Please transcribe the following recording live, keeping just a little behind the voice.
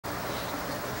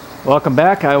Welcome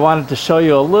back. I wanted to show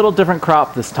you a little different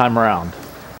crop this time around.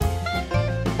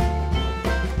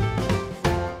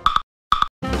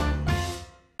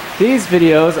 These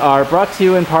videos are brought to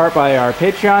you in part by our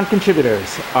Patreon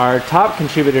contributors. Our top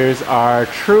contributors are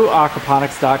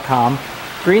TrueAquaponics.com,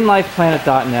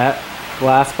 GreenLifePlanet.net,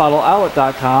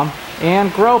 GlassBottleOutlet.com, and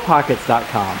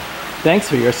GrowPockets.com. Thanks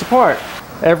for your support.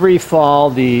 Every fall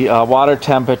the water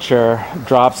temperature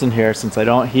drops in here since I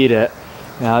don't heat it.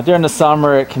 Now during the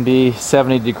summer it can be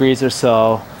 70 degrees or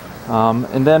so,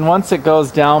 and then once it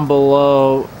goes down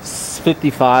below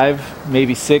 55,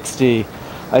 maybe 60,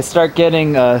 I start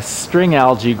getting string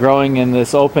algae growing in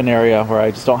this open area where I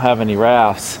just don't have any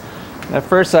rafts. At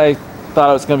first I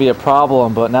thought it was going to be a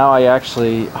problem, but now I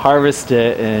actually harvest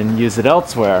it and use it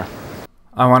elsewhere.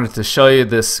 I wanted to show you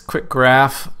this quick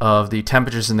graph of the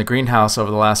temperatures in the greenhouse over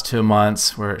the last 2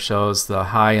 months, where it shows the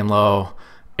high and low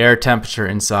air temperature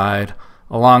inside,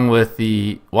 along with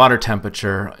the water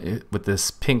temperature with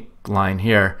this pink line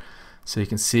here. So you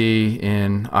can see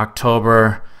in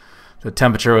October the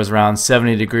temperature was around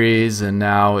 70 degrees, and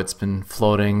now it's been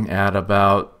floating at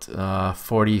about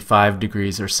 45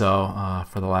 degrees or so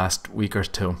for the last week or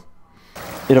two.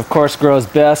 It of course grows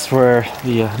best where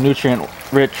the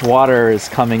nutrient-rich water is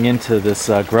coming into this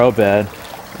grow bed,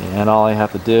 and all I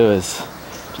have to do is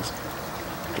just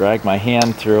drag my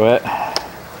hand through it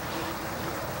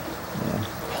and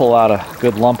pull out a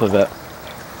good lump of it.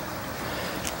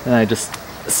 And I just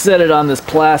set it on this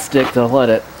plastic to let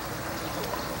it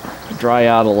dry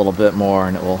out a little bit more,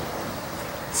 and it will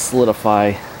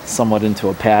solidify somewhat into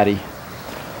a patty.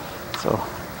 So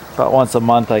about once a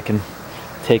month I can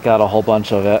take out a whole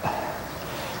bunch of it.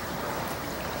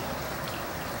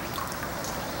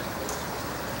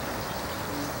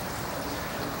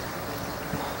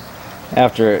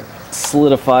 After it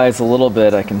solidifies a little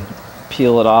bit, I can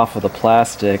peel it off with a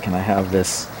plastic, and I have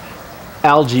this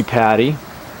algae patty.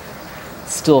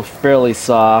 It's still fairly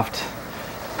soft,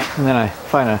 and then I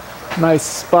find a nice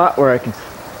spot where I can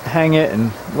hang it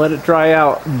and let it dry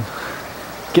out and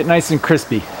get nice and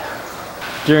crispy.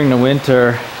 During the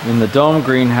winter in the dome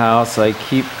greenhouse, I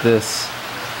keep this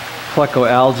Pleco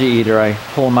algae eater. I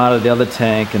pull him out of the other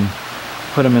tank and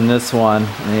put him in this one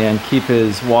and keep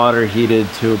his water heated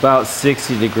to about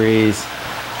 60 degrees.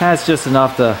 That's just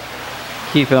enough to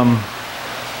keep him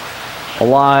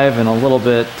alive and a little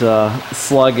bit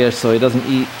sluggish, so he doesn't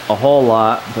eat a whole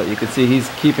lot, but you can see he's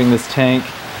keeping this tank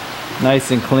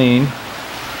nice and clean.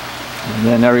 And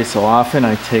then every so often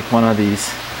I take one of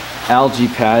these algae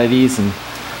patties and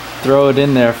throw it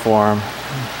in there for him.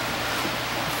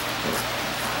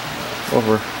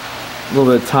 Over a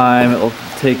little bit of time it'll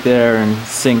take there and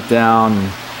sink down,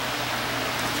 and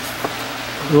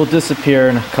it will disappear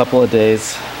in a couple of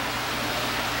days.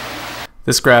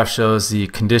 This graph shows the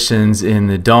conditions in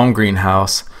the dome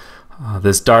greenhouse.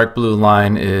 This dark blue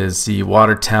line is the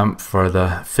water temp for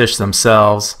the fish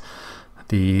themselves.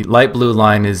 The light blue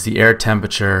line is the air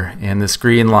temperature, and this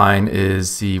green line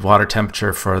is the water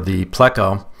temperature for the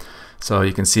Pleco. So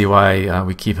you can see why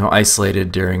we keep him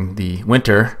isolated during the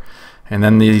winter. And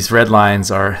then these red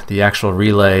lines are the actual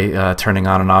relay turning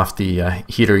on and off the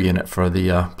heater unit for the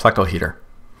Pleco heater.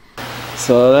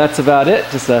 So that's about it.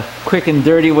 Just a quick and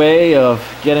dirty way of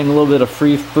getting a little bit of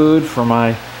free food for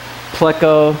my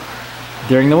Pleco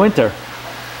during the winter.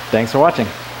 Thanks for watching.